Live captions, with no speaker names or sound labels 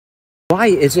Why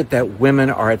is it that women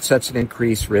are at such an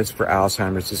increased risk for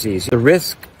Alzheimer's disease? The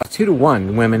risk is 2 to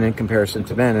 1 women in comparison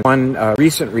to men. One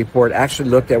recent report actually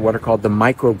looked at what are called the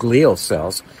microglial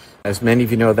cells. As many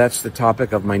of you know, that's the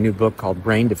topic of my new book called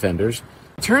Brain Defenders.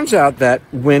 It turns out that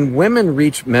when women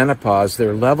reach menopause,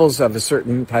 their levels of a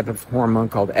certain type of hormone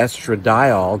called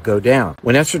estradiol go down.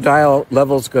 When estradiol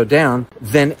levels go down,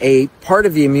 then a part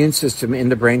of the immune system in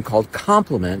the brain called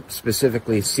complement,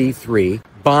 specifically C3,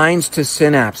 binds to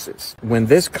synapses. When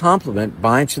this complement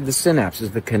binds to the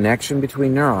synapses, the connection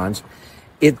between neurons,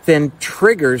 it then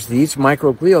triggers these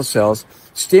microglial cells,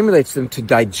 stimulates them to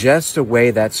digest away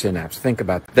that synapse. Think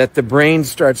about that. The brain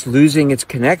starts losing its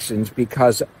connections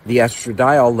because the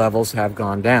estradiol levels have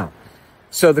gone down.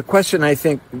 So the question I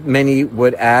think many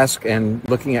would ask, and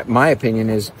looking at my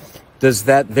opinion, is, does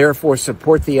that therefore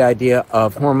support the idea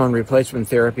of hormone replacement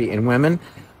therapy in women?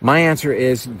 My answer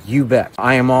is, you bet.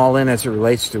 I am all in as it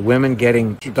relates to women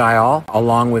getting estradiol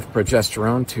along with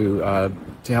progesterone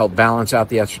to help balance out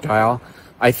the estradiol.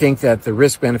 I think that the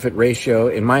risk-benefit ratio,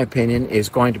 in my opinion, is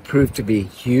going to prove to be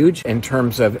huge in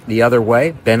terms of the other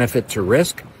way, benefit to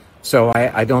risk. So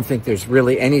I don't think there's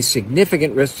really any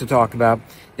significant risk to talk about.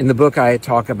 In the book, I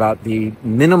talk about the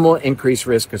minimal increased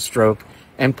risk of stroke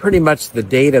and pretty much the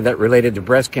data that related to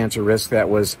breast cancer risk that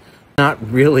was not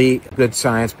really good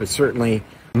science, but certainly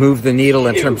moved the needle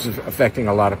in terms of affecting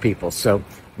a lot of people. So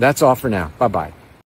that's all for now. Bye-bye.